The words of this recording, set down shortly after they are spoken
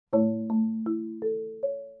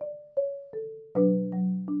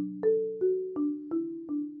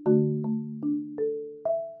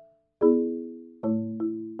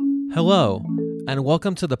Hello, and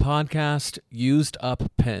welcome to the podcast Used Up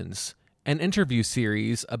Pens, an interview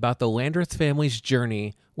series about the Landreth family's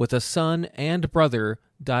journey with a son and brother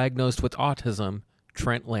diagnosed with autism,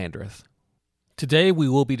 Trent Landreth. Today we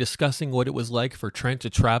will be discussing what it was like for Trent to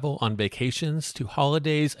travel on vacations to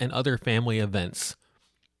holidays and other family events.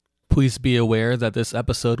 Please be aware that this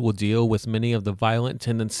episode will deal with many of the violent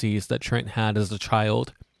tendencies that Trent had as a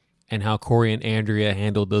child, and how Corey and Andrea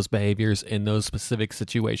handled those behaviors in those specific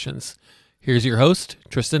situations. Here's your host,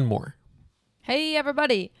 Tristan Moore. Hey,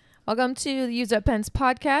 everybody. Welcome to the Use Up Pens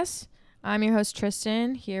podcast. I'm your host,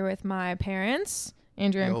 Tristan, here with my parents,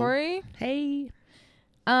 Andrea and Corey. Hey.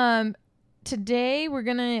 Today, we're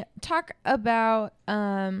going to talk about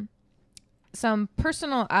some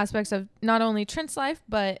personal aspects of not only Trent's life,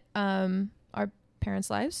 but our parents'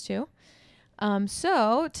 lives, too.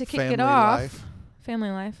 So, to kick it off...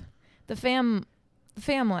 Family life. The fam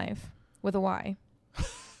life with a Y.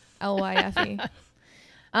 L-Y-F-E.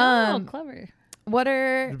 Clever. What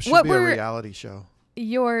should be a reality show.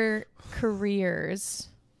 Your careers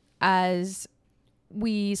as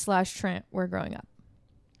Trent were growing up?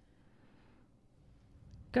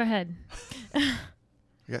 Go ahead.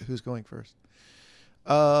 Who's going first?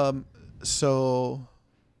 So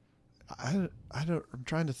I'm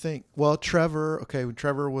trying to think. Well, Trevor. Okay, when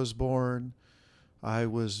Trevor was born, I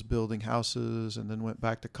was building houses and then went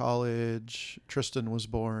back to college. Tristan was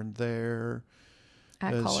born there.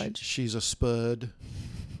 At college. She's a Spud,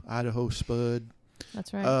 Idaho Spud.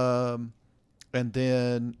 That's right. And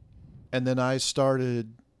then I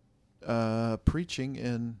started preaching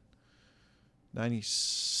in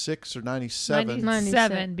 96 or 97.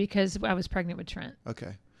 97, because I was pregnant with Trent.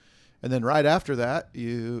 Okay. And then right after that,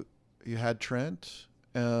 you had Trent.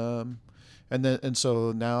 And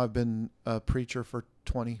so now I've been a preacher for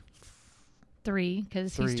 23,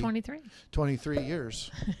 because he's 23. 23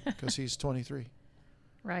 years, because he's 23.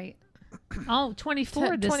 Right. Oh,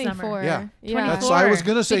 24 this 24. summer. Yeah. Yeah. I was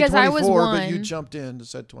going to say because 24, but you jumped in and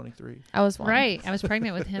said 23. I was one. Right. I was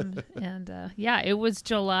pregnant with him. And it was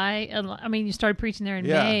July. I mean, you started preaching there in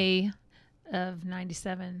May of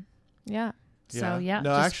 97. Yeah. So,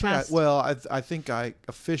 No, actually, I think I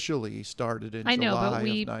officially started in July but of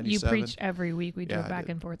 97. you preached every week. We drove back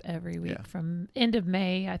and forth every week from end of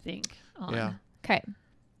May, I think. On. Yeah. Okay.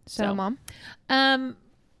 So, Mom?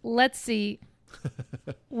 Let's see.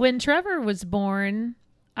 When Trevor was born,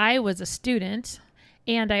 I was a student,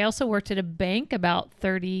 and I also worked at a bank about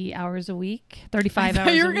 30 hours a week, 35 hours a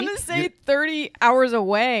week. You were going to say 30 hours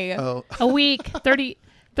away. Oh. A week, 30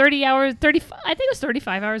 hours, 35. I think it was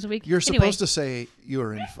 35 hours a week. You're supposed to say you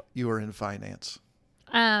were in finance.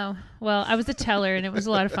 Oh, well, I was a teller, and it was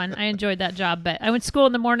a lot of fun. I enjoyed that job, but I went to school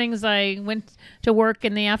in the mornings. I went to work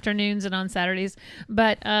in the afternoons and on Saturdays.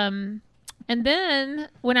 But and then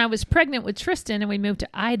when I was pregnant with Tristan and we moved to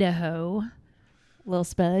Idaho, Little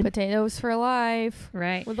Spud. Potatoes for life.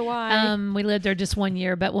 Right. With a Y. We lived there just 1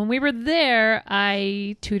 year, but when we were there,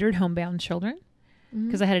 I tutored homebound children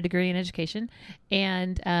because I had a degree in education.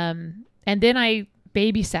 And then I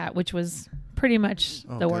babysat, which was pretty much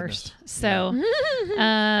the worst. So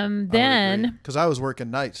then... Because I was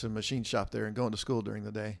working nights in a machine shop there and going to school during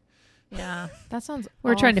the day. Yeah. That sounds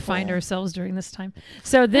We're trying to find ourselves during this time.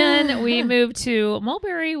 So then we moved to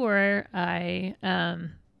Mulberry, where I...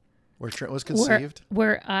 where Trent was conceived?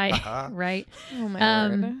 Where I... Right. Oh, my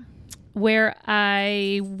Lord. Where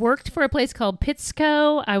I worked for a place called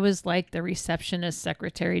Pittsco. I was like the receptionist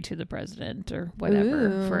secretary to the president or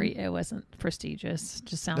whatever. It wasn't prestigious.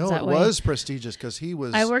 Just sounds that way. No, it was prestigious because he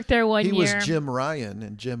was... I worked there 1 year. He was Jim Ryan,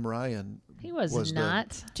 and Jim Ryan... He was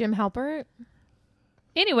not. Jim Halpert?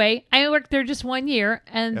 Anyway, I worked there just 1 year.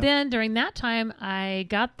 And then during that time, I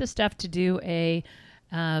got the stuff to do a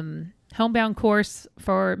homebound course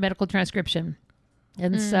for medical transcription.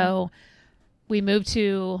 And so we moved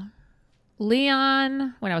to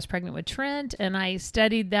Leon when I was pregnant with Trent, and I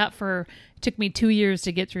studied that it took me 2 years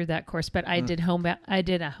to get through that course, but I did I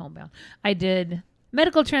did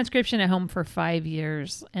medical transcription at home for 5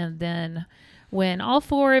 years. And then when all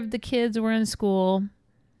four of the kids were in school,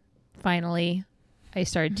 finally, I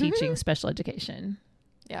started teaching special education.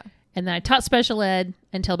 Yeah. And then I taught special ed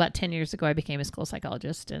until about 10 years ago. I became a school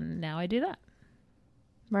psychologist, and now I do that.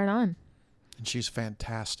 Right on. And she's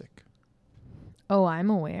fantastic. Oh, I'm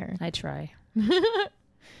aware. I try.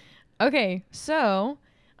 Okay, so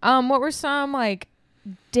what were some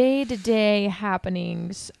day-to-day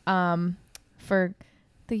happenings for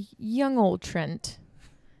the young old Trent?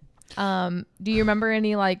 Do you remember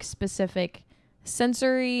any specific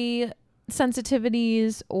sensory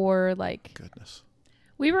sensitivities or Goodness.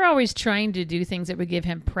 We were always trying to do things that would give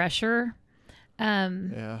him pressure.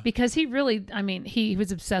 Yeah. Because he really, I mean, he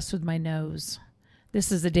was obsessed with my nose. This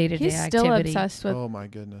is a day-to-day He's activity. still obsessed with Oh my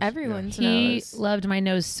goodness. everyone's He nose. loved my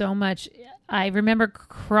nose so much. I remember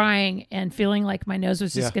crying and feeling like my nose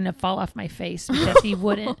was just Yeah. going to fall off my face because he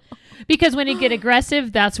wouldn't. Because when he'd get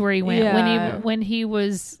aggressive, that's where he went. Yeah. When he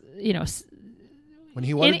was, When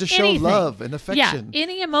he wanted to show anything. love and affection. Yeah,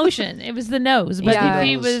 any emotion, it was the nose. But Yeah.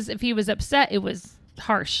 if he was upset, it was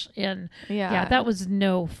harsh. And Yeah. that was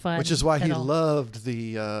no fun. Which is why at he all. loved the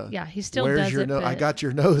Yeah, he still where's does your it. nose? I but- got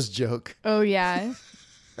your nose joke. Oh yeah.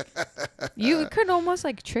 You could almost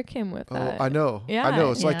like trick him with Oh, that. I know. Yeah. I know.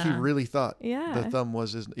 It's like he Yeah. really thought Yeah. the thumb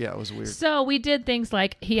was his. Yeah, it was weird. So we did things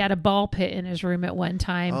like he had a ball pit in his room at one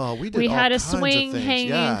time. Oh, we did We all had a kinds of swing things. hanging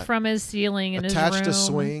Yeah. from his ceiling in Attached his room. a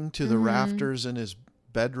swing to the Mhm. rafters in his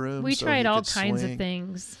bedroom. We so tried he all could kinds swing. of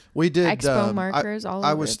things. We did Expo markers all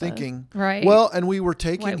I over was the- thinking. Right. Well, and we were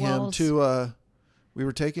taking White him walls. to a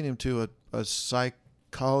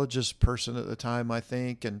psychologist person at the time, I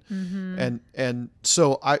think, and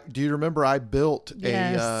so do you remember I built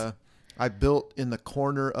Yes. I built in the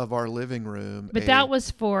corner of our living room, But that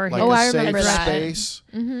was for like his Oh, a I safe remember that. space.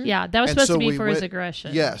 Mm-hmm. Yeah, that was And supposed so to be we for his went-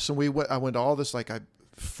 aggression. Yes, and I went to all this, like I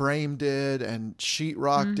framed it and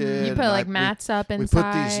sheetrocked it. You put and like we mats up put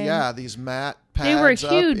inside. these mat pads. They were up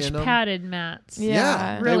huge in 'em. padded mats.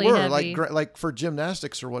 Yeah. Really they were heavy. like for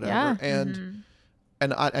gymnastics or whatever. Yeah. And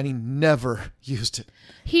and he never used it.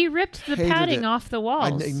 He ripped the Hated padding it. off the He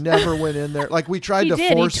walls. never went in there. Like we tried He to did.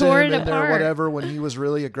 He force tore him it in there, apart. whatever. When he was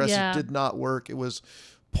really aggressive, Yeah. did not work. It was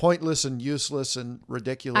pointless and useless and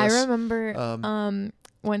ridiculous. I remember Um,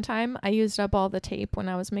 one time I used up all the tape when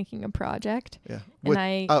I was making a project. Yeah.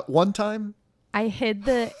 And One time, I hid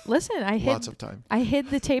the lots of time. I hid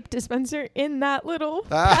the tape dispenser in that little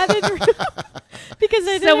Ah. padded room because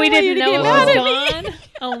I didn't So we want you didn't to know get it mad was at me. gone.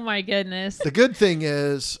 Oh my goodness. The good thing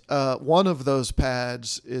is, one of those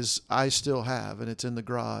pads is I still have, and it's in the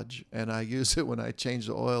garage, and I use it when I change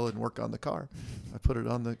the oil and work on the car. I put it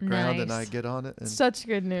on the ground and I Nice. get on it, and Such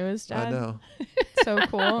good news, Dad. I know So it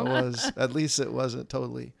cool. was. At least it wasn't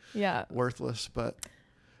totally Yeah. worthless, but.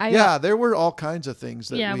 I Yeah, there were all kinds of things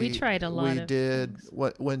that Yeah, we tried a lot we of did.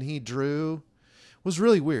 things. When he drew was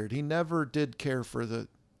really weird. He never did care for the,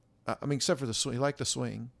 except for the swing. He liked the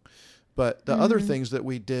swing, but the other things that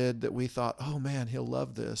we did that we thought, oh man, he'll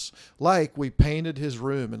love this. Like we painted his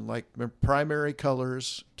room in like primary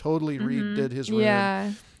colors. Totally redid his room.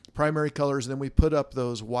 Yeah. Primary colors. And then we put up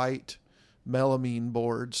those white melamine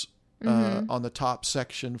boards. On the top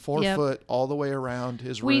section, 4 Yep. foot all the way around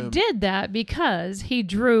his room. We did that because he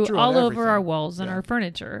drew Drew on all over everything. our walls and Yeah. our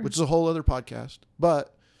furniture. Which is a whole other podcast.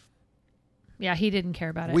 But Yeah, he didn't care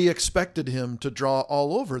about it. we expected him to draw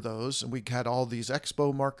all over those, and we had all these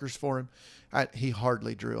expo markers for him. He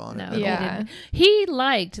hardly drew on it. No, at he all. Yeah. didn't. He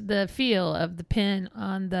liked the feel of the pen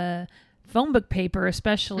on the phone book paper,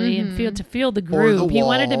 especially, and feel the Or groove. the He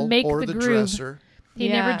wanted to wall, make or the the groove. dresser. He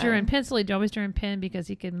Yeah. never drew in pencil. He always drew in pen because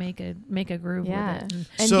he could make a groove Yeah. with it. And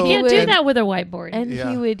And So- you can't he do would, that with a whiteboard. And Yeah.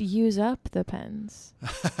 he would use up the pens.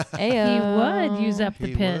 he would use up the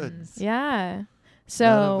He would. pens. Yeah. None of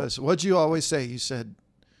So us- what'd you always say? You said,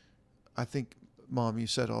 I think, Mom, you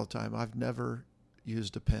said all the time, I've never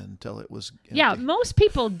used a pen till it was empty. Yeah, most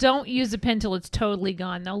people don't use a pen till it's totally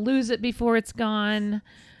gone. They'll lose it before it's gone.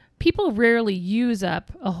 People rarely use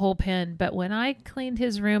up a whole pen, but when I cleaned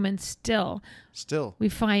his room, and still we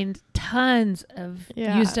find tons of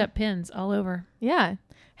Yeah. used up pens all over. yeah.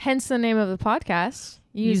 Hence the name of the podcast,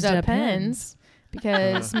 Used Up Pens,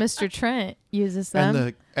 because Mr. Trent uses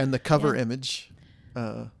them. and the cover Yeah. image,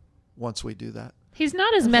 once we do that. He's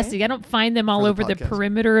not as Okay. messy. I don't find them all For the over the podcast.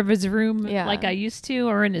 perimeter of his room Yeah. like I used to,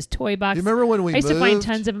 or in his toy box. Do you remember when we I used moved? to find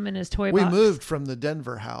tons of them in his toy We box. moved from the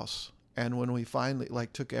Denver house, and when we finally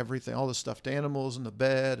took everything, all the stuffed animals and the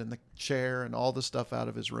bed and the chair and all the stuff out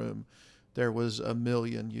of his room, there was a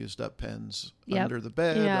million used up pens Yep. under the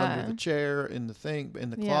bed, Yeah. under the chair, in the thing, in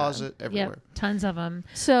the Yeah. closet, everywhere. Yep, tons of them.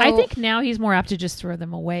 So I think now he's more apt to just throw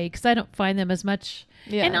them away because I don't find them as much.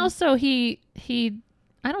 yeah. And also, I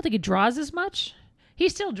don't think he draws as much. He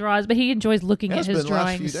still draws, but he enjoys looking Yeah, at it's his been the last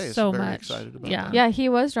few drawings days. so Very much. excited about Yeah. that. yeah, he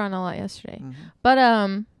was drawing a lot yesterday. Mhm.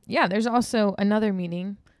 But yeah, there's also another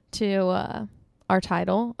meaning to our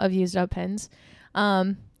title of Used Up Pens.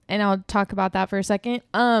 And I'll talk about that for a second.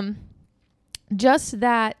 Just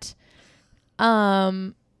that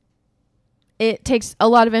it takes a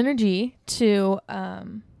lot of energy to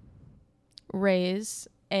raise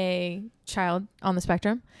a child on the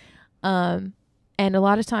spectrum. And a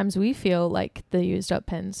lot of times we feel like the used up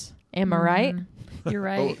pens. Am I right? Mhm. You're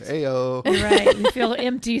right. Oh, ayo. You're right. We feel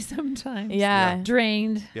empty sometimes. Yeah.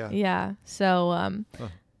 Drained. Yeah. Yeah. So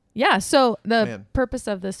Yeah. So the Man. purpose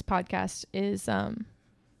of this podcast is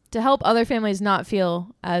to help other families not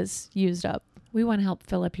feel as used up. We want to help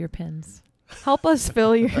fill up your pins. Help us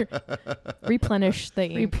fill your replenish the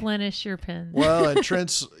ink. Replenish your pins. Well, and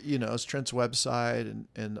Trent's, it's Trent's website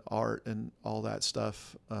and art and all that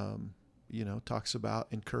stuff, talks about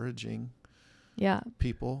encouraging Yeah.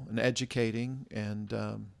 people and educating. And,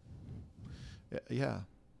 yeah.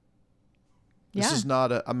 This Yeah. is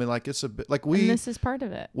not it's a bit like And this is part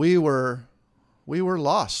of it. we were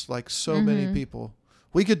lost like so many people.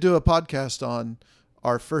 We could do a podcast on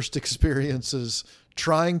our first experiences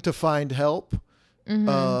trying to find help.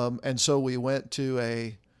 And so we went to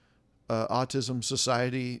a Autism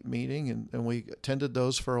Society meeting and we attended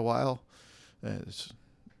those for a while. It's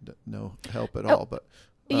no help at all, but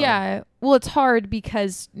Yeah. Well, it's hard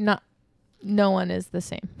because no one is the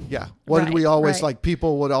same. yeah. What did we Right, always right. like?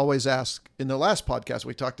 People would always ask in the last podcast,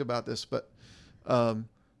 we talked about this, but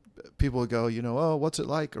people would go, oh, what's it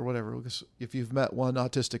like or whatever. Because if you've met one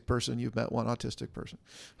autistic person, you've met one autistic person.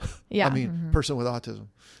 Yeah. I mean, person with autism.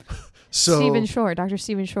 So Stephen Shore, Dr.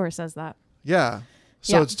 Stephen Shore says that. yeah.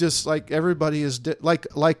 So Yeah. it's just like everybody is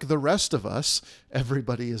like the rest of us.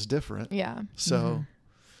 Everybody is different. Yeah. So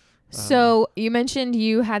So you mentioned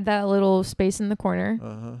you had that little space in the corner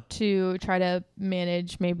uh-huh. to try to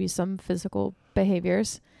manage maybe some physical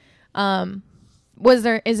behaviors. Is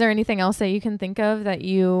there anything else that you can think of that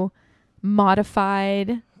you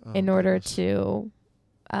modified in order goodness. to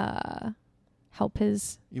help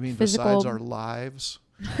his You mean physical- besides our lives?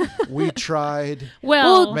 We tried.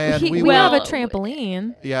 Well, man, we we went- have a well,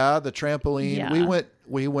 trampoline. Yeah, the trampoline. Yeah.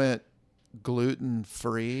 We went gluten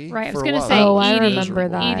free. right. I was for a going to while. say Oh, I eating, remember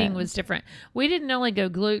that. eating was different. We didn't only go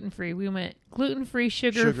gluten free. We went gluten free,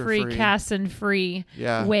 sugar free, Sugar-free. casein free,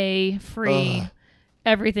 Yeah. whey free, Ugh.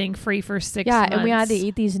 everything free for 6 Yeah, months. and we had to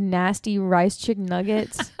eat these nasty rice chicken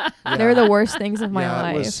nuggets. Yeah. They're the worst things of my Yeah,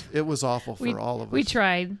 life. it was awful for We- all of us. We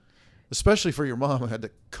tried. Especially for your mom who had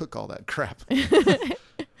to cook all that crap.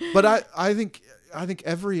 But I think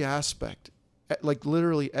every aspect, like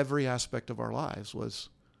literally every aspect of our lives was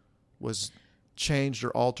changed or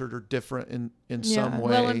altered or different in some Yeah. way.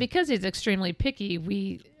 Well, and because he's extremely picky,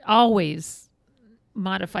 we always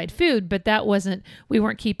modified food, but we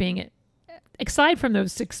weren't keeping it, aside from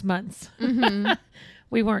those 6 months,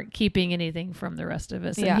 we weren't keeping anything from the rest of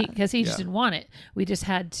us. Yeah. Because he just Yeah. didn't want it. We just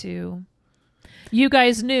had to. You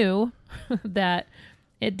guys knew that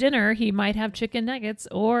at dinner he might have chicken nuggets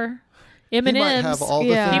or M&Ms. He might have all the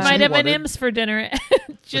Yeah. He things might you have wanted. M&Ms for dinner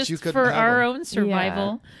just you couldn't for have our them. own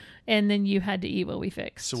survival. And then you had to eat what we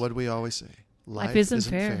fixed. So what do we always say? Life isn't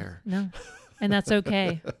fair. No. And that's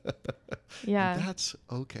okay. Yeah. And that's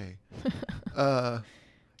okay.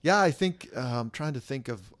 Yeah, I think I'm trying to think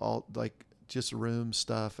of all like just room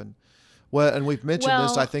stuff and we've mentioned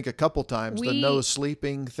this Well, I think a couple times, the we- no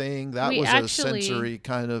sleeping thing. That we was actually- a sensory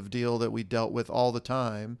kind of deal that we dealt with all the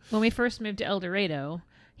time. When we first moved to El Dorado,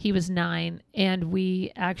 he was 9, and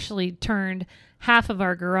we actually turned half of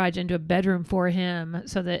our garage into a bedroom for him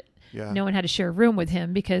so that Yeah. no one had to share a room with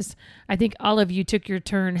him, because I think all of you took your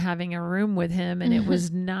turn having a room with him, and it was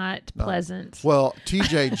not pleasant. Well,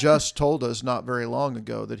 TJ just told us not very long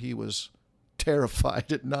ago that he was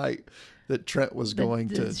terrified at night that Trent was going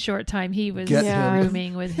the to short time he was get him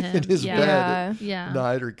rooming with him. in his yeah. bed Yeah. Yeah. at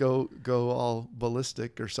night or go all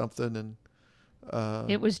ballistic or something. And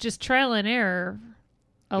It was just trial and error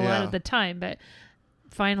a lot Yeah. of the time, but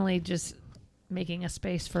finally just making a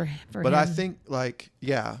space for but him. I think like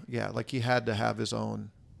like he had to have his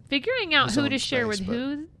own. Figuring out his who own to share space, with but-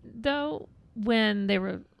 who, though, when they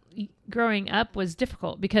were growing up was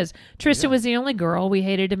difficult, because Trista Yeah. was the only girl. We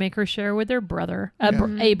hated to make her share with her brother,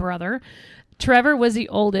 Yeah. a brother. Trevor was the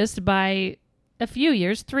oldest by a few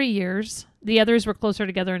years, 3 years. The others were closer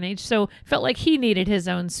together in age, so felt like he needed his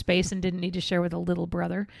own space and didn't need to share with a little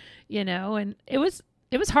brother, and it was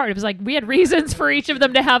hard. It was like we had reasons for each of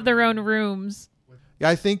them to have their own rooms. Yeah,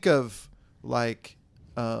 I think of like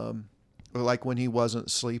when he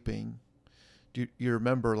wasn't sleeping. Do you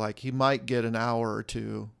remember like he might get an hour or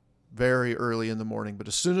two very early in the morning, but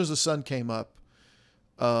as soon as the sun came up,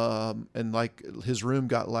 and like his room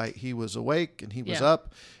got light, he was awake and he was Yeah.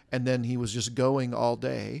 up, and then he was just going all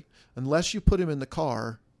day, unless you put him in the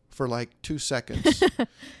car for like 2 seconds,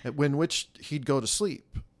 in which he'd go to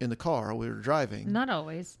sleep in the car while we were driving. Not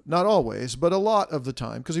always. Not always, but a lot of the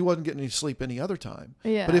time, because he wasn't getting any sleep any other time.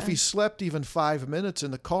 Yeah. But if he slept even 5 minutes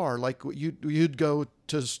in the car, like you'd go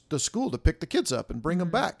to the school to pick the kids up and bring them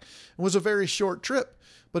back. It was a very short trip.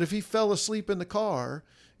 But if he fell asleep in the car,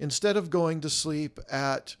 instead of going to sleep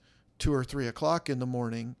at 2 or 3 o'clock in the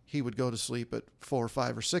morning, he would go to sleep at 4,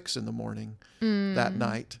 5, or 6 in the morning that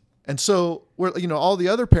night. And so we're, all the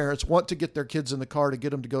other parents want to get their kids in the car to get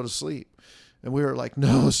them to go to sleep. And we were like,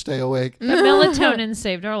 no, stay awake. But melatonin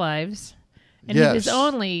saved our lives. And Yes. he was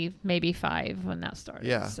only maybe 5 when that started.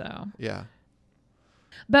 Yeah. So, Yeah.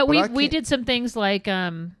 but I we can't- did some things like,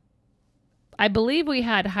 I believe we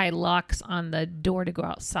had high locks on the door to go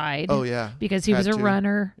outside. Oh, yeah. Because he Had was a to.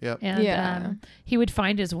 runner. Yep. And Yeah. he would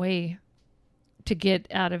find his way to get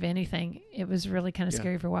out of anything. It was really kind of Yeah.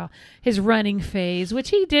 scary for a while. His running phase, which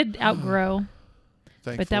he did outgrow, but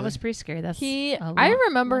that Thankfully. was pretty scary. That's I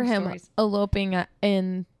remember him stories. eloping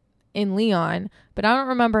in Leon, but I don't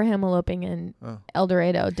remember him eloping in Oh. El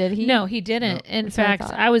Dorado. Did he? No, he didn't. In That's what I fact,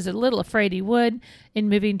 thought. I was a little afraid he would in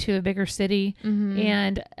moving to a bigger city. Mm-hmm.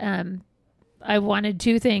 And I wanted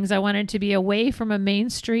 2 things. I wanted to be away from a main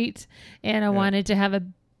street, and I wanted to have a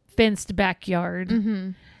fenced backyard.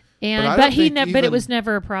 Mm-hmm. And I but don't he think but it even- was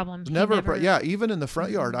never a problem. He even in the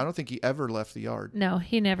front yard, I don't think he ever left the yard. No,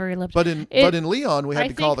 he never eloped. But in Leon, we had I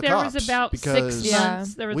to call think the there cops was about because 6 Yeah.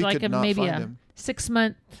 months. There was we like could not maybe find a him.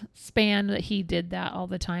 6-month span that he did that all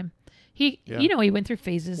the time. He, Yeah. he went through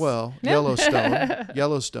phases. Well, Yeah.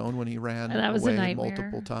 Yellowstone when he ran And that was a away nightmare.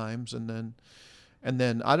 multiple times, and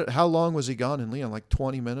then how long was he gone in Leon? Like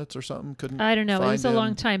 20 minutes or something? Couldn't I don't know. It find was a him.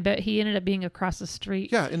 long time, but he ended up being across the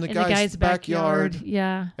street. Yeah, in the in guy's backyard,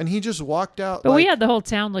 Yeah. and he just walked out. But we like, had the whole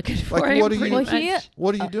town looking for like, him. what are you- pretty Well, he- much.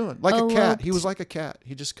 what are you doing? Like a cat. He eloped. was like a cat.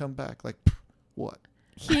 He just come back like, what?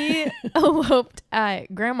 He eloped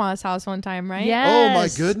at Grandma's house one time, right? Yeah. Oh my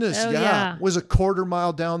Yes. goodness! Oh, yeah. yeah. Was a quarter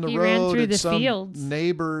mile down the He road. ran through at the some fields.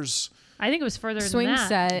 neighbor's I think it was further Swing than that.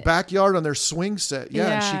 set. backyard on their swing set. Yeah,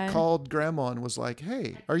 and Yeah. she called Grandma and was like,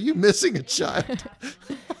 "Hey, are you missing a child?"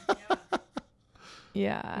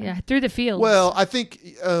 Yeah. Yeah, through the fields. Well, I think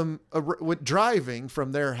with driving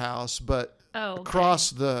from their house, but oh, okay.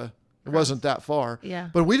 across the it wasn't that far. Yeah.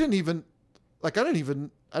 But we didn't even like I didn't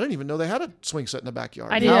even know they had a swing set in the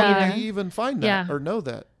backyard. I didn't How either. did he even find that Yeah. or know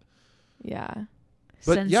that? Yeah.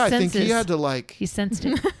 But yeah, I think he Senses. had to like He sensed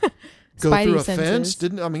it. go Spidey through a senses. fence.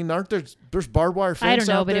 Didn't I mean? Aren't there's barbed wire fence I don't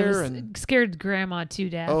know, out but it there? was and scared Grandma to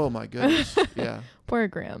death. oh my goodness, yeah, Poor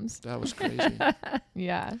Grams. that was crazy.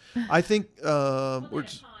 Yeah. I think we're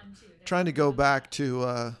just trying to go back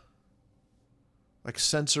to like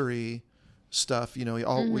sensory stuff. You know,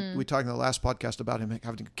 we talked in the last podcast about him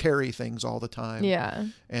having to carry things all the time. Yeah.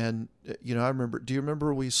 And I remember. Do you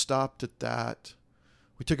remember we stopped at that?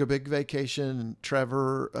 We took a big vacation, and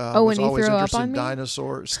Trevor when was he always threw up interested on in me?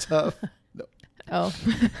 dinosaur stuff. Oh,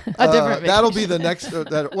 a different. That'll be vacation. the next.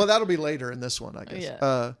 That'll be later in this one, I guess.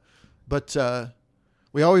 Yeah. But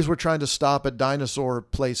we always were trying to stop at dinosaur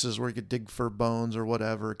places where you could dig for bones or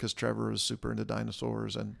whatever, because Trevor was super into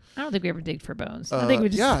dinosaurs. And I don't think we ever digged for bones. I think we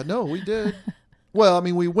just yeah, no, we did. Well, I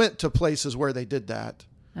mean, we went to places where they did that.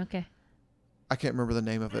 Okay. I can't remember the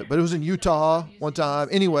name of it, but it was in Utah one time.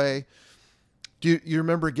 Anyway, do you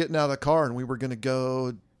remember getting out of the car and we were going to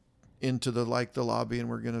go into the lobby and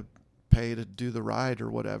we're going to pay to do the ride or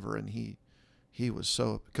whatever, and he was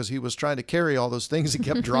so, because he was trying to carry all those things, he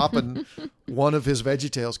kept dropping one of his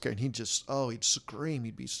VeggieTales, and he'd scream,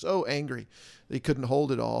 he'd be so angry that he couldn't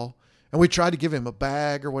hold it all. And we tried to give him a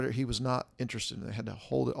bag or whatever. He was not interested in it. They had to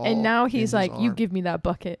hold it all. And now in he's his like, "You arm. give me that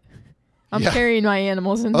bucket. I'm Yeah. carrying my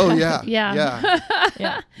animals in." Oh that." yeah, Yeah.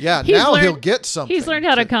 Yeah. yeah. He's Now learned- he'll get something. He's learned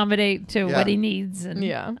how to accommodate to Yeah. what he needs. And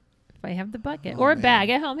Yeah. if I have the bucket Oh, or a man. bag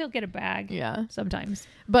at home, he'll get a bag. Yeah. Sometimes.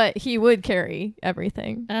 But he would carry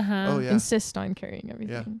everything. Uh-huh. Oh yeah. Insist on carrying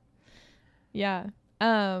everything. Yeah.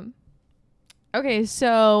 Okay,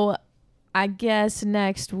 so I guess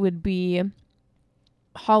next would be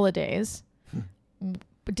holidays.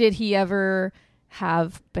 Did he ever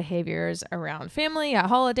have behaviors around family at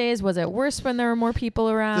holidays? Was it worse when there were more people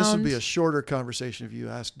around? This would be a shorter conversation if you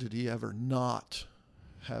asked, did he ever not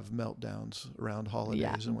have meltdowns around holidays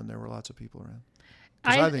Yeah. and when there were lots of people around?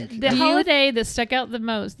 'Cause I think the Do you- holiday that stuck out the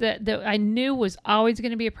most that I knew was always going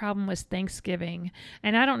to be a problem was Thanksgiving.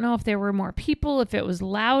 And I don't know if there were more people, if it was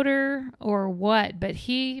louder or what, but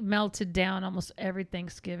he melted down almost every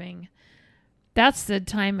Thanksgiving. That's the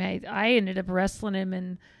time I ended up wrestling him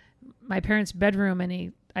in my parents' bedroom,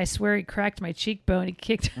 and I swear he cracked my cheekbone. He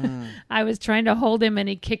kicked. I was trying to hold him, and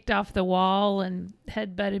he kicked off the wall and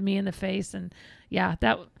headbutted me in the face. And yeah,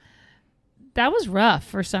 that was rough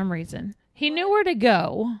for some reason. He knew where to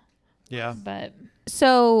go, yeah. but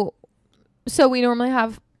So we normally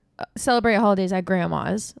have celebrate holidays at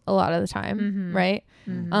grandma's a lot of the time, Mhm. right?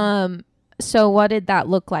 Mhm. So what did that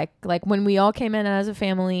look like? Like when we all came in as a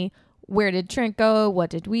family, where did Trent go? What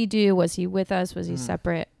did we do? Was he with us? Was he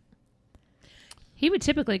separate? he would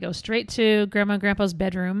typically go straight to Grandma and Grandpa's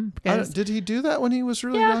bedroom. Did he do that when he was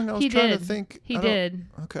really Yeah, young? I was he trying did. to think. He did.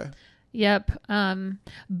 Okay. Yep.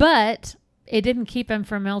 But it didn't keep him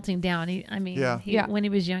from melting down. Yeah. When he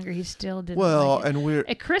was younger, he still didn't. Well, like it. and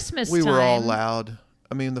At Christmas we time, were all loud.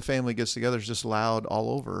 I mean, the family gets together is just loud all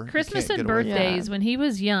over. You Christmas can't and get away from it. birthdays, when he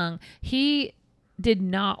was young, he did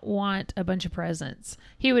not want a bunch of presents.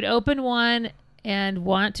 He would open one and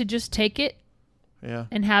want to just take it Yeah.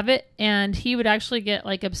 and have it, and he would actually get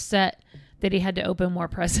like upset that he had to open more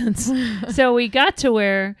presents. So we got to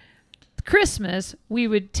where Christmas we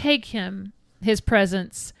would take him his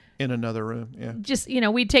presents. In another room. Yeah. Just,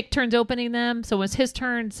 we'd take turns opening them. So when it's his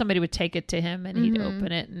turn, somebody would take it to him and he'd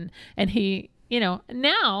open it, and he,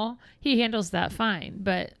 now he handles that fine.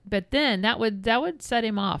 But then that would set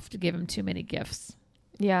him off to give him too many gifts.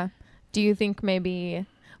 Yeah. Do you think maybe,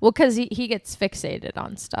 well, because he gets fixated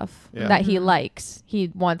on stuff Yeah. that he likes.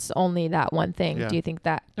 He wants only that one thing. Yeah. Do you think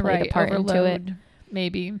that played a part into it?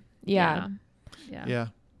 Maybe. Yeah. Yeah.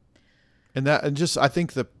 And just, I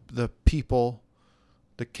think the people,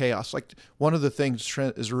 the chaos, like one of the things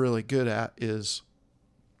Trent is really good at is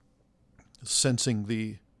sensing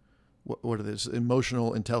the, what it is,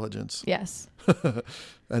 emotional intelligence. Yes.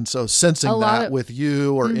 And so sensing A lot that of- with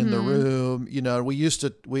you or in the room,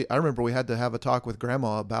 I remember we had to have a talk with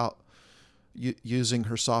Grandma about using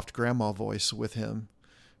her soft grandma voice with him.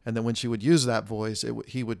 And then when she would use that voice,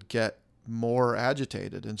 he would get more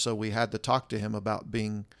agitated. And so we had to talk to her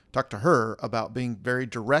about being very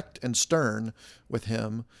direct and stern with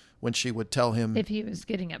him when she would tell him. If he was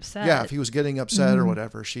getting upset. Yeah, if he was getting upset or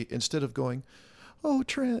whatever, she, instead of going, "Oh,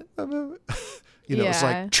 Trent," it's Yeah.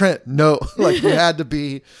 like, "Trent, no." Like, you had to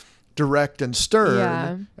be direct and stern.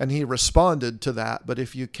 Yeah. And he responded to that. But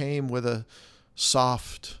if you came with a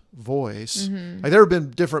soft voice, like there have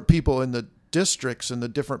been different people in the districts and the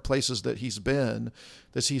different places that he's been,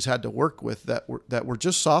 that he's had to work with that were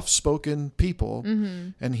just soft-spoken people,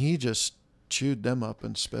 and he just chewed them up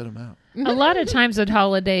and spit them out. A lot of times at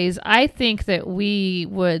holidays, I think that we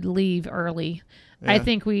would leave early. I Yeah.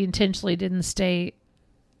 think we intentionally didn't stay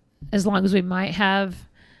as long as we might have,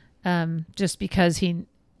 just because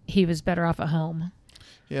he was better off at home.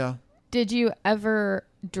 Yeah. Did you ever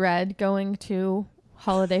dread going to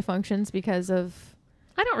holiday functions because of?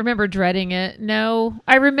 I don't remember dreading it. No,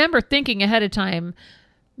 I remember thinking ahead of time,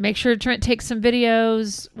 make sure Trent takes some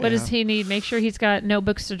videos. What does Yeah. he need? Make sure he's got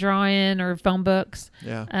notebooks to draw in or phone books.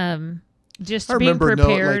 Yeah. Just I being remember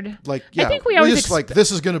prepared. yeah. I think we always just like,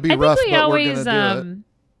 this is going to be I rough, think we but always we're going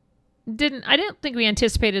to do it. I didn't think we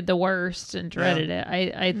anticipated the worst and dreaded it.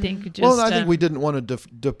 I think just Well, I think we didn't want to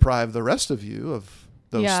deprive the rest of you of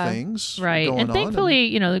those Yeah. things. right. going And on,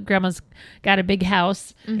 thankfully, the grandma's got a big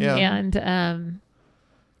house Yeah.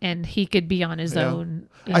 and he could be on his Yeah. own.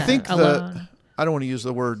 I think alone. I don't want to use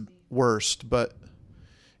the word worst, but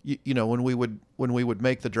when we would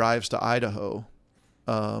make the drives to Idaho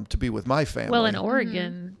to be with my family, Well, in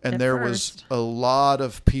Oregon, and at there first. was a lot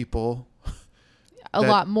of people, A that-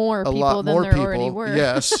 lot more a people lot than more there people, already were.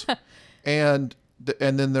 yes, and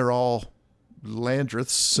then they're all Landreths,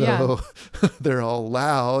 so they're all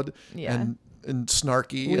loud Yeah. and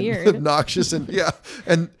snarky Weird. and obnoxious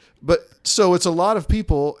but so it's a lot of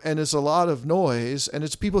people and it's a lot of noise and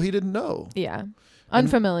it's people he didn't know. Yeah.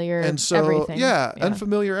 Unfamiliar. And so, everything.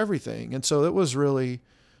 unfamiliar everything. And so it was really,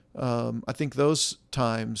 I think those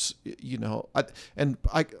times, if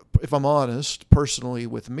I'm honest, personally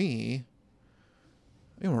with me,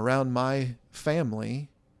 around my family,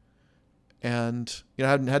 and I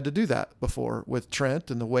hadn't had to do that before with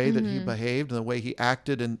Trent and the way that he behaved and the way he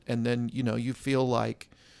acted, and then you feel like,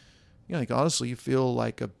 honestly, you feel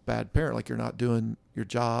like a bad parent, like you're not doing your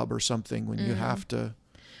job or something when you have to.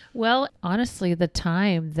 Well, honestly, the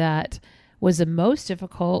time that was the most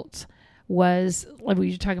difficult was, like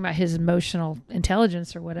we were talking about his emotional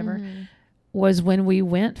intelligence or whatever, was when we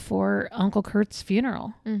went for Uncle Kurt's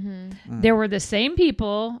funeral. There were the same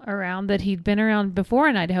people around that he'd been around before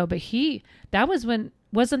in Idaho, but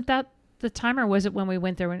wasn't that the time, or was it when we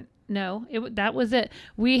went there? No, that was it.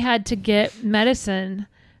 We had to get medicine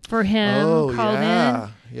for him called in.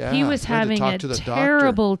 Yeah. He was We had to having talk a to the doctor.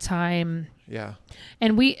 terrible time. Yeah.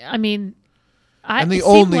 And And the it seemed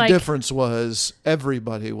only like- difference was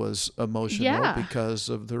everybody was emotional Yeah. because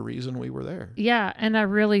of the reason we were there. Yeah, and I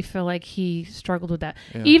really feel like he struggled with that.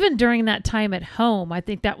 Yeah. Even during that time at home, I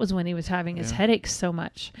think that was when he was having his headaches so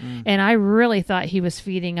much. And I really thought he was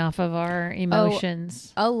feeding off of our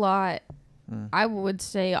emotions. A lot. I would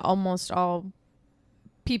say almost all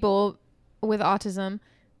people with autism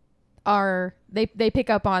they pick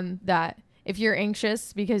up on that. If you're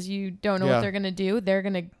anxious because you don't know Yeah. what they're going to do, they're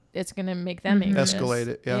going to it's going to make them Mhm. anxious. Escalate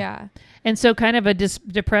it, yeah. And so kind of a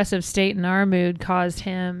depressive state in our mood caused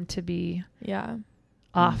him to be Yeah.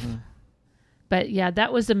 off. Mhm. But yeah,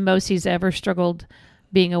 that was the most he's ever struggled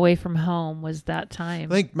being away from home was that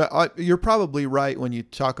time. I think you're probably right when you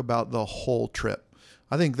talk about the whole trip.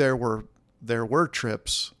 I think there were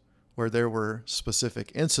trips where there were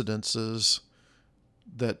specific incidences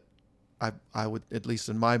that I would, at least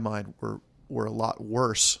in my mind, were a lot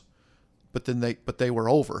worse. But then they were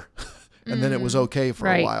over, and then it was okay for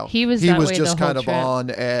Right. a while. He was that way just the whole kind of trip. on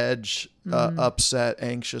edge, upset,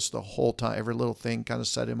 anxious the whole time. Every little thing kind of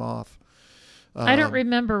set him off. I don't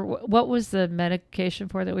remember what was the medication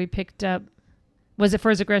for that we picked up. Was it for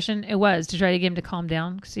his aggression? It was to try to get him to calm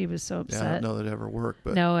down because he was so upset. Yeah, I don't know that it ever worked,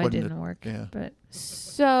 but No, it wouldn't didn't work. Yeah. But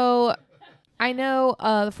So I know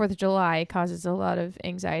the 4th of July causes a lot of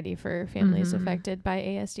anxiety for families Mhm. affected by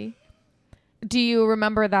ASD. Do you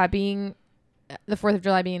remember that being the 4th of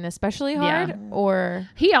July being especially hard Yeah. or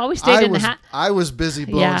he always stayed in the house. I was busy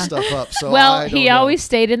blowing Yeah. stuff up, so Well, I don't he know. always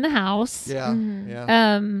stayed in the house. Yeah, Mhm.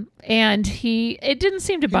 yeah. And it didn't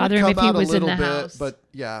seem to He would bother him come if he out a was in little the bit, house. but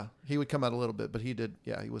yeah, he would come out a little bit, but he did.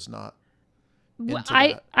 Yeah, he was not. into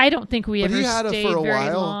I that. don't think we But he ever had it stayed for a very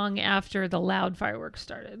while. long after the loud fireworks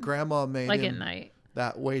started. Grandma made Like at him night.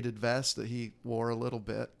 that weighted vest that he wore a little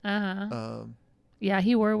bit. Uh-huh. Yeah,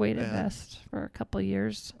 he wore a weighted yeah. vest for a couple of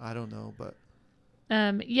years. I don't know, but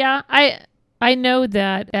Yeah, I know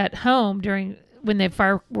that at home when the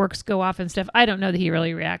fireworks go off and stuff, I don't know that he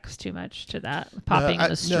really reacts too much to that popping in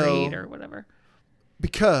the street or whatever.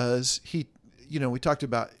 because he, we talked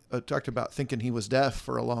about thinking he was deaf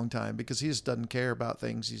for a long time because he just doesn't care about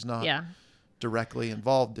things he's not Yeah, directly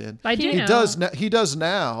involved in. I do He know. He does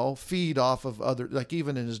now feed off of other, like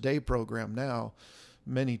even in his day program now,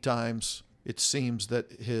 many times it seems that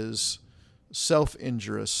his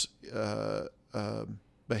self-injurious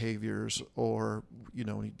behaviors, or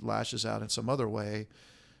when he lashes out in some other way,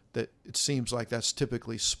 that it seems like that's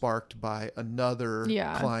typically sparked by another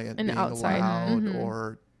client an being outside. loud Mhm.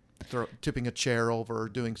 or tipping a chair over or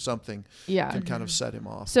doing something yeah. can kind of set him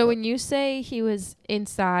off. So But when you say he was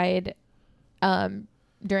inside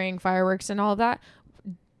during fireworks and all of that,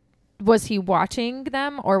 was he watching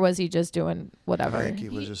them or was he just doing whatever? I think he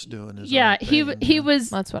was just doing his Yeah, own he thing, he yeah. was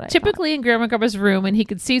That's what I typically in Grandma and Grandpa's room, and he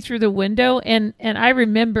could see through the window. And I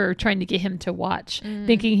remember trying to get him to watch,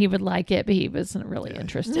 thinking he would like it, but he wasn't really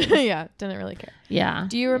interested. thought. Yeah, didn't really care. Yeah.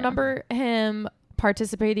 Do you remember him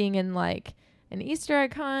participating in like an Easter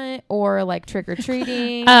egg hunt or like trick or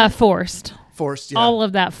treating? Forced. Forced, yeah. All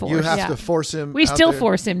of that forced. You have Yeah. to force him. We out still there,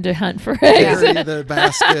 force him to hunt for eggs. carry the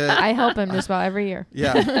basket. I help him just about every year.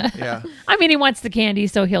 Yeah, yeah, I mean, he wants the candy,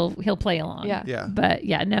 so he'll play along. Yeah. yeah. But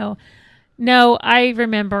yeah, no. I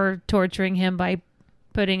remember torturing him by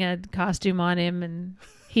putting a costume on him, and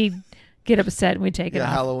he'd get upset, and we'd take it Yeah,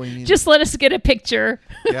 off. Halloween. Just let us get a picture.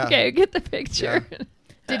 Yeah. Okay, get the picture.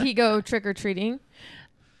 Did he go trick or treating?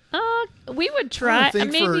 We would I try.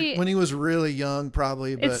 think Maybe for when he was really young,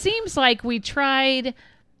 probably. But it seems like we tried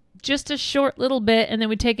just a short little bit, and then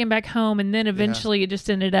we'd take him back home, and then eventually it just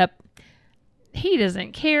ended up. He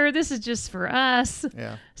doesn't care. This is just for us.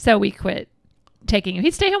 yeah, So we quit taking him.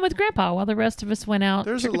 He'd stay home with Grandpa while the rest of us went out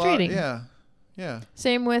there's a trick or lot. treating. Yeah, yeah.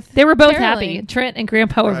 Same with They were both caroling. happy. Trent and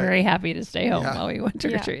Grandpa were Right. very happy to stay home Yeah. while we went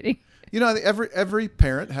trick or treating. I think every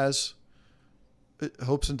parent has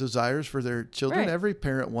hopes and desires for their children. Right. Every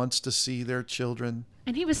parent wants to see their children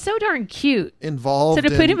And he was so darn cute. involved. So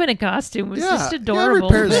to put him in a costume was just adorable. Every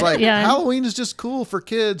parent's But like, yeah. Halloween is just cool for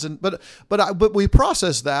kids, but we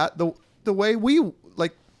process that the way we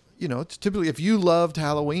like. It's typically if you loved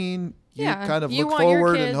Halloween, you Yeah, kind of you look want your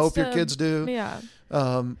forward and kids hope your to- kids do. Yeah.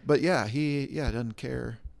 But yeah, he doesn't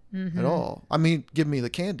care Mm-hmm. at all. I mean, give me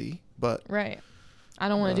the candy, but Right. I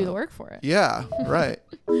don't want to do the work for it. yeah, right.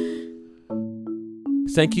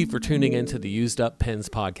 Thank you for tuning in to the Used Up Pens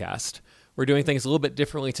podcast. We're doing things a little bit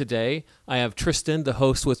differently today. I have Tristan, the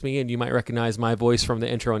host, with me, and you might recognize my voice from the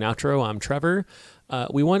intro and outro. I'm Trevor.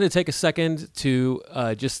 We wanted to take a second to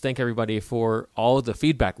just thank everybody for all of the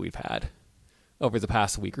feedback we've had over the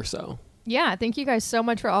past week or so. Yeah, thank you guys so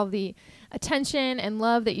much for all the attention and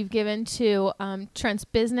love that you've given to Trent's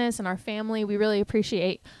business and our family. We really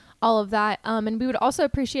appreciate all of that. And we would also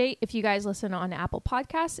appreciate if you guys listen on Apple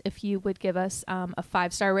Podcasts, if you would give us a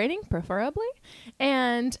 5-star rating, preferably,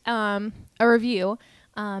 and a review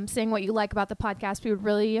saying what you like about the podcast. We would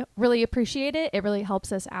really, really appreciate it. It really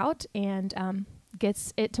helps us out. And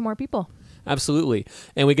gets it to more people. Absolutely.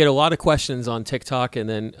 And we get a lot of questions on TikTok, and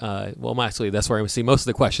then, actually, that's where I see most of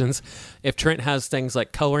the questions. If Trent has things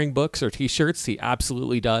like coloring books or T-shirts, he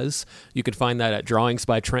absolutely does. You can find that at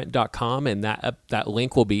drawingsbytrent.com, and that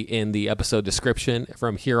link will be in the episode description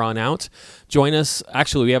from here on out. Join us.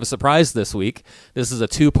 Actually, we have a surprise this week. This is a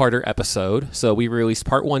 2-parter episode. So we released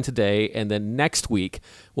part 1 today, and then next week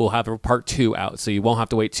we'll have a part 2 out, so you won't have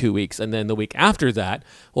to wait 2 weeks. And then the week after that,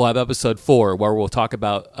 we'll have episode 4, where we'll talk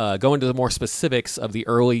about, go into the more specifics of the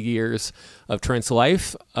early years of Trent's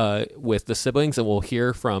life with the siblings, and we'll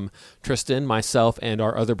hear from Tristan, myself, and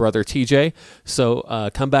our other brother, TJ. So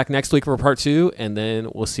come back next week for part 2, and then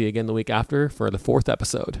we'll see you again the week after for the 4th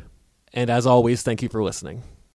episode. And as always, thank you for listening.